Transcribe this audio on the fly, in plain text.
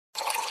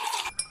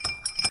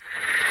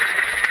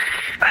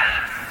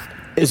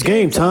It's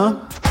game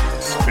time.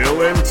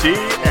 Spillin' tea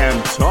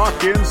and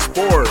talking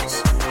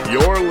sports.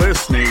 You're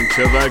listening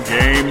to the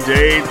Game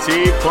Day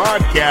Tea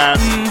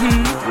Podcast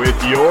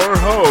with your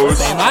host,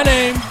 Say my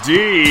name,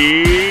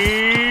 D.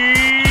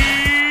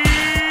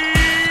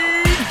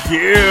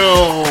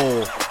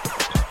 Gill.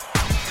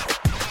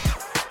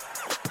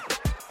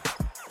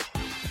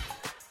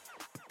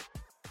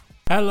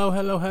 Hello.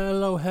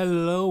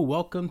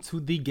 Welcome to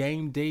the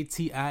Game Day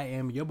Tea. I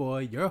am your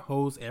boy, your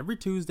host, every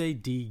Tuesday,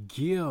 D.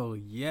 Gill.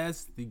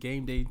 Yes, the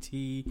Game Day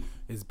Tea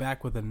is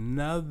back with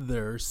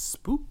another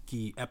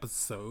spooky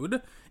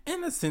episode,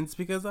 in a sense,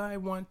 because I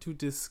want to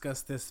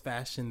discuss this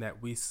fashion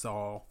that we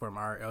saw from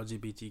our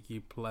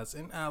LGBTQ plus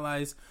and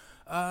allies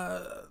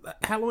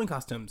Halloween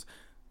costumes.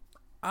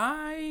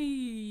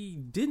 I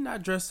did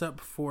not dress up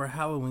for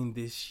Halloween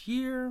this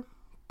year,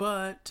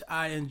 but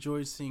I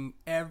enjoyed seeing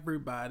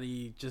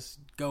everybody just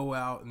go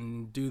out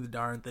and do the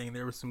darn thing.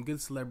 There were some good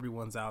celebrity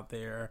ones out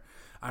there.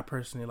 I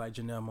personally like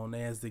Janelle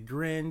Monáe as the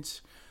Grinch.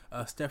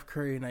 Steph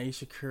Curry and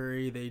Aisha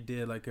Curry, they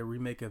did like a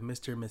remake of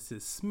Mr. and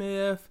Mrs.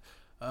 Smith.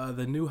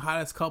 The new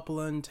hottest couple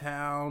in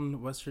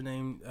town, what's her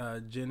name?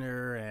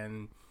 Jenner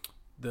and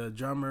the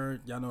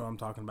drummer. Y'all know what I'm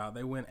talking about.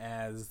 They went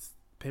as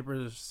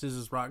paper,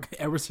 scissors, rock,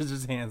 ever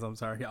scissors, hands. I'm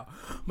sorry, y'all.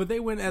 But they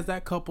went as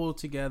that couple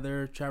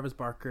together, Travis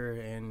Barker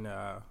and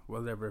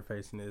whatever her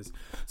face is.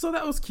 So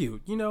that was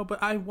cute, you know.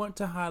 But I want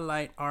to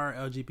highlight our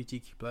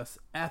LGBTQ plus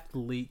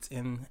athletes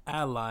and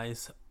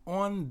allies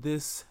on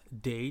this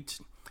date.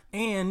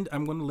 And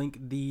I'm going to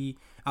link the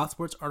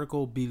Outsports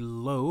article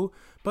below.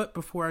 But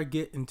before I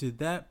get into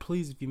that,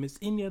 please, if you missed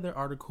any other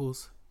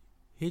articles,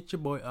 hit your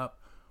boy up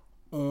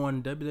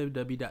on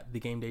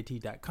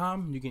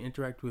www.thegamedayt.com. You can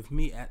interact with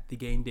me at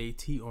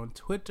TheGameDayT on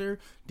Twitter,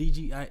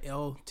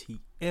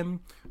 DGILTM.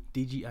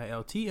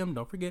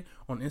 Don't forget,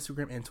 on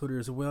Instagram and Twitter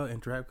as well.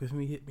 Interact with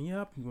me, hit me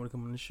up. You want to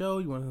come on the show,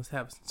 you want to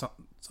have some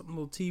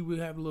little tea, we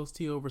have a little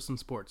tea over some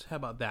sports. How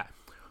about that?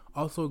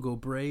 Also, go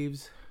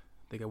Braves.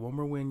 They got one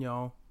more win,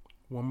 y'all.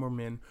 One more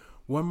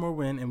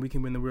win, and we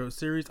can win the World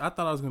Series. I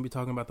thought I was going to be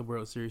talking about the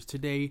World Series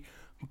today,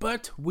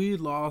 but we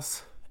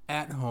lost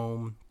at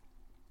home.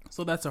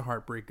 So that's a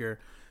heartbreaker.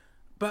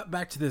 But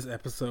back to this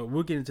episode.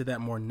 We'll get into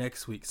that more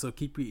next week. So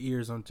keep your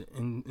ears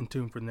in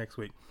tune for next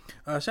week.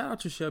 Shout out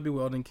to Shelby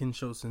Weldon, Ken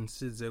Schultz, and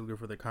Sid Ziegler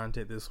for the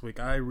content this week.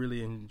 I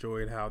really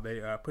enjoyed how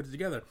they put it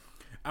together.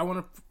 I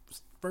want to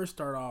first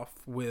start off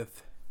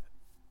with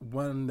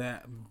one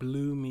that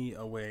blew me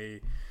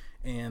away.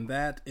 And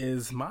that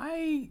is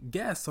my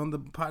guest on the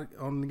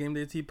Game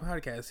Day Tea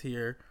podcast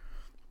here.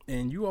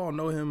 And you all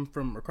know him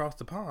from across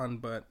the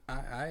pond, but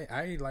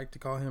I like to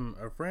call him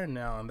a friend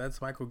now, and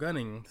that's Michael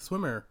Gunning,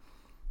 swimmer.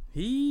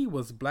 He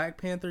was Black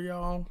Panther,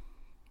 y'all.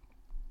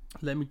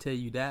 Let me tell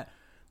you that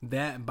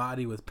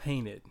body was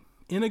painted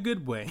in a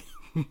good way.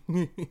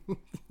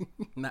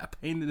 Not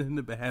painted in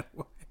the bad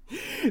way.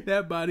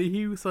 That body,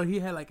 he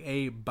had like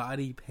a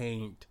body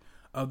paint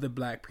of the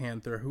Black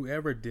Panther.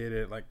 Whoever did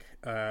it, like,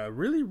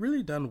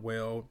 really done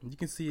well. You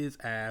can see his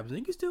abs, and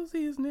you can still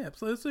see his nips.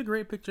 So it's a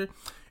great picture.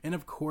 And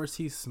of course,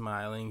 he's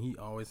smiling. He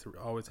always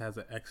has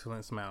an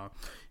excellent smile.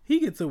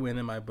 He gets a win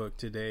in my book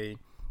today.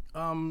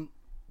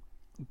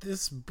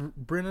 This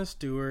Brenna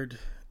Stewart,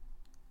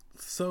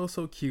 so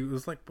cute. It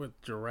was like with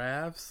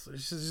giraffes.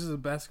 She's a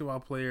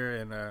basketball player,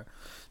 and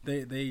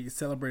they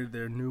celebrated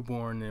their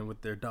newborn and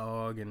with their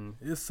dog, and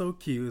it's so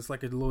cute. It's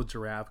like a little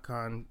giraffe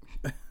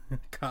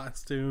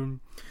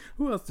costume.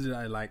 Who else did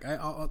I like?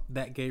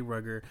 That gay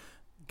rugger.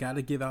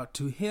 Gotta give out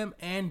to him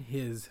and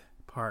his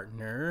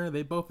partner.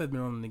 They both have been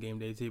on the Game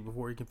Day Tea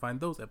before. You can find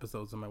those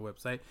episodes on my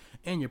website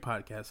and your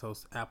podcast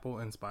hosts, Apple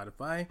and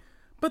Spotify.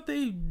 But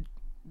they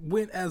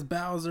went as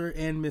Bowser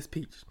and Miss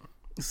Peach.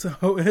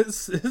 So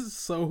it's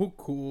so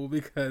cool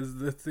because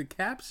the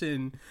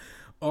caption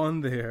on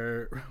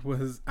there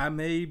was, I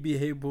may not be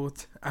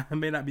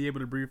able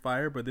to breathe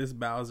fire, but this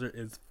Bowser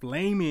is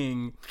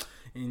flaming.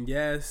 And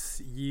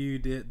yes, you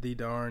did the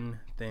darn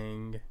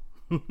thing.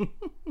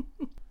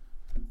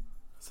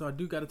 So I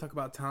do got to talk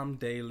about Tom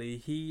Daley.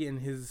 He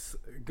and his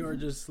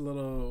gorgeous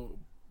little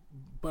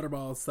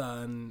butterball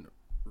son,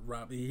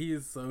 Robbie. He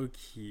is so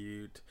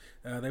cute.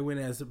 They went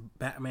as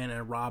Batman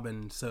and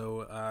Robin,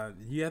 so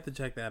you have to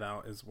check that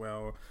out as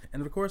well.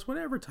 And of course,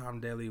 whatever Tom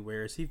Daley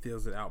wears, he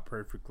fills it out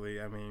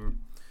perfectly. I mean,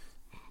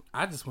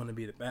 I just want to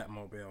be the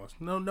Batmobile.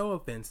 No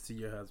offense to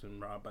your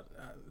husband, Rob, but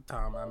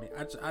Tom. I mean,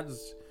 I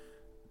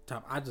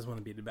just want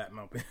to be the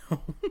Batmobile.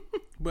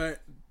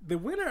 But the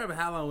winner of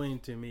Halloween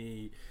to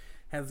me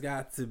has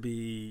got to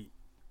be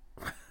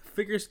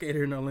figure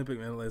skater and Olympic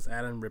medalist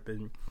Adam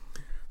Rippon.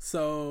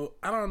 So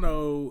I don't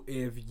know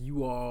if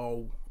you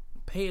all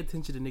pay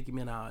attention to Nicki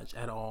Minaj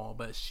at all,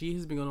 but she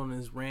has been going on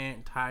this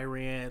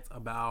tirade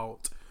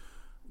about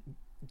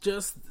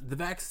just the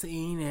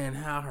vaccine and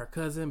how her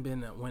cousin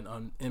went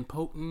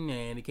impotent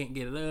and he can't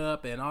get it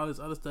up and all this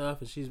other stuff,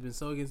 and she's been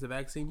so against the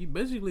vaccine. You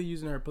basically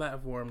using her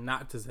platform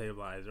not to save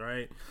lives,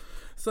 right?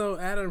 So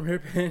Adam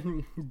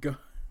Rippon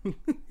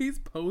he's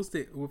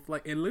posted with,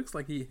 like, it looks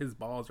like his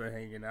balls are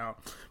hanging out,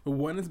 but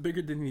one is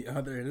bigger than the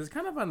other, and it's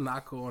kind of a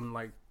knock on,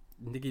 like,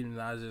 Nicki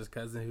Minaj's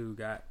cousin who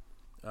got,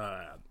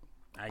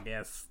 I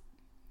guess,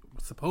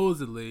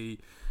 supposedly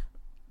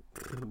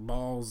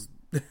balls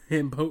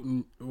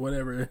impotent,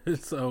 whatever.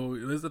 So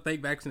there's a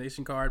fake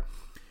vaccination card.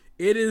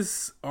 It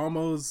is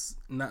almost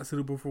not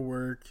suitable for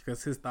work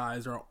because his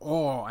thighs are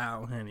all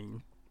out,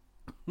 honey.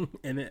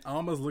 And it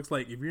almost looks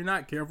like, if you're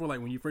not careful,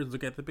 like when you first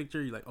look at the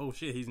picture, you're like, oh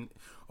shit, his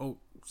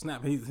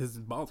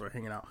balls are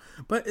hanging out.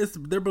 But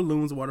they're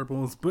balloons, water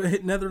balloons.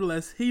 But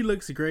nevertheless, he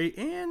looks great,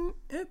 and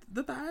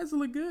the thighs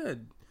look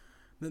good.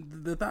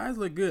 The thighs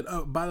look good.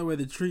 Oh, by the way,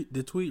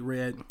 the tweet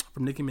read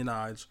from Nicki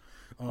Minaj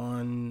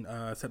on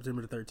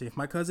September the 13th.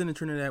 My cousin in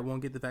Trinidad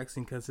won't get the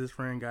vaccine because his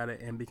friend got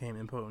it and became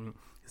impotent.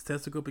 His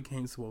testicle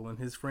became swollen.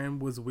 His friend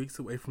was weeks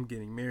away from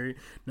getting married.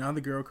 Now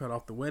the girl cut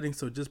off the wedding,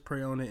 so just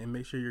pray on it and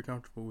make sure you're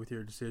comfortable with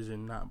your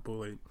decision, not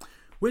bullied.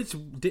 Which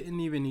didn't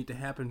even need to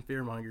happen,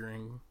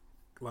 fear-mongering.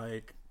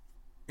 Like,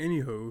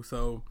 anywho,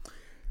 so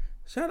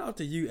shout out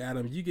to you,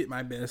 Adam. You get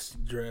my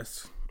best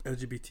dressed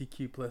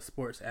LGBTQ plus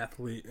sports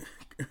athlete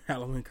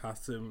Halloween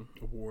costume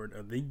award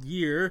of the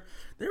year.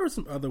 There were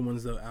some other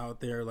ones though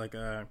out there, like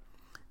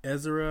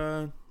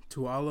Ezra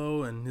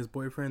Tualo and his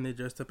boyfriend. They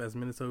dressed up as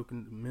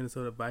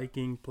Minnesota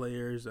Viking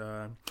players.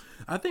 I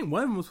think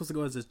one of them was supposed to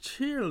go as a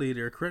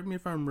cheerleader. Correct me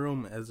if I'm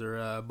wrong,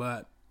 Ezra,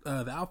 but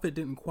the outfit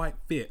didn't quite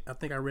fit. I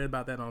think I read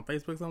about that on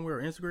Facebook somewhere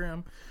or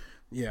Instagram.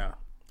 Yeah,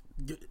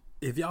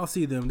 if y'all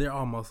see them, they're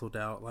all muscled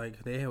out.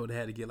 Like they would have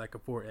had to get like a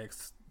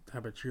 4X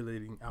type of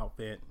cheerleading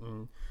outfit,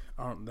 and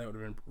that would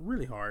have been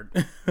really hard.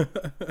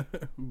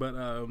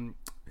 But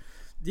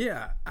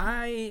yeah,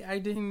 I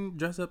didn't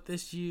dress up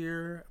this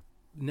year.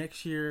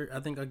 Next year I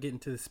think I'll get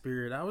into the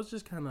spirit. I was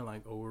just kind of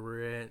like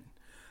over it.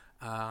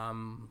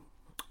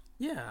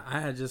 Yeah, I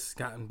had just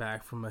gotten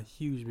back from a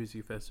huge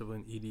music festival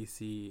in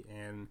EDC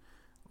and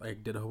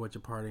like did a whole bunch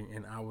of partying,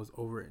 and I was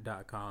over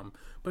it.com.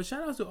 But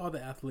shout out to all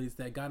the athletes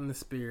that got in the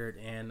spirit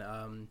and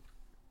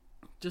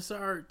just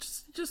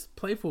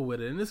playful with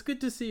it. And it's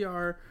good to see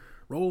our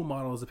role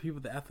models, the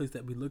people, the athletes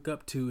that we look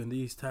up to in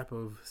these type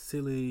of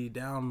silly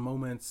down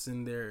moments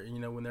in their,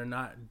 when they're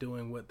not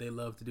doing what they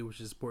love to do, which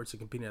is sports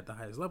and competing at the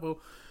highest level,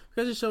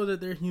 because it shows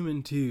that they're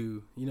human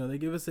too. They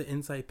give us an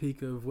insight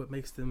peek of what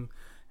makes them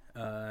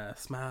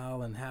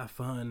smile and have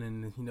fun.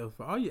 And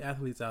for all you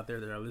athletes out there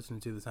that are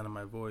listening to the sound of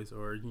my voice,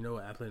 or an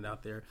athlete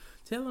out there,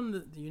 tell them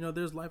that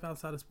there's life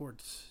outside of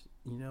sports.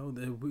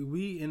 That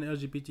we in the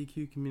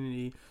LGBTQ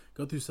community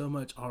go through so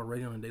much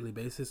already on a daily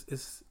basis.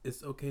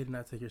 It's okay to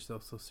not take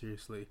yourself so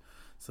seriously.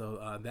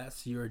 So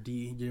that's your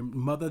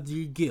Mother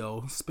D.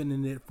 Gill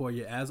spinning it for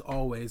you as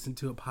always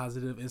into a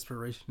positive,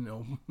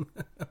 inspirational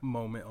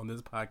moment on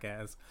this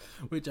podcast,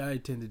 which I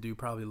tend to do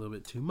probably a little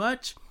bit too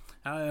much.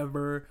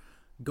 However,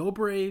 go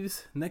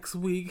Braves next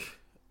week.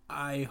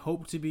 I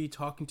hope to be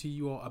talking to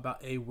you all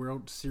about a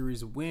World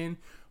Series win,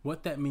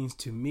 what that means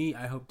to me.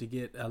 I hope to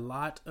get a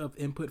lot of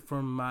input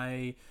from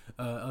my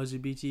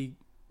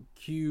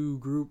LGBTQ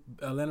group,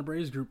 Atlanta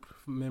Braves group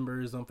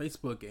members on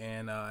Facebook,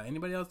 and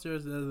anybody else there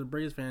that's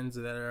Braves fans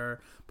that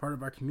are part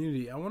of our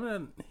community. I want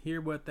to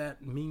hear what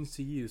that means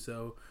to you.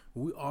 So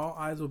all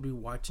eyes will be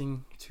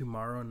watching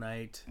tomorrow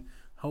night.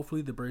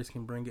 Hopefully the Braves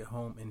can bring it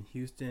home in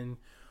Houston.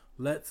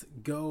 Let's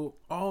go.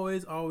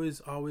 Always, always,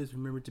 always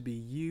remember to be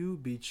you,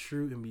 be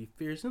true, and be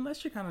fierce.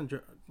 Unless you're kind of,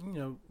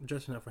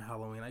 dressing up for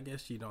Halloween. I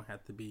guess you don't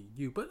have to be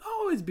you, but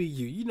always be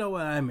you. You know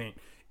what I mean.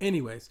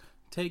 Anyways,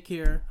 take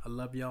care. I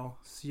love y'all.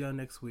 See y'all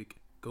next week.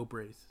 Go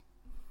Braves.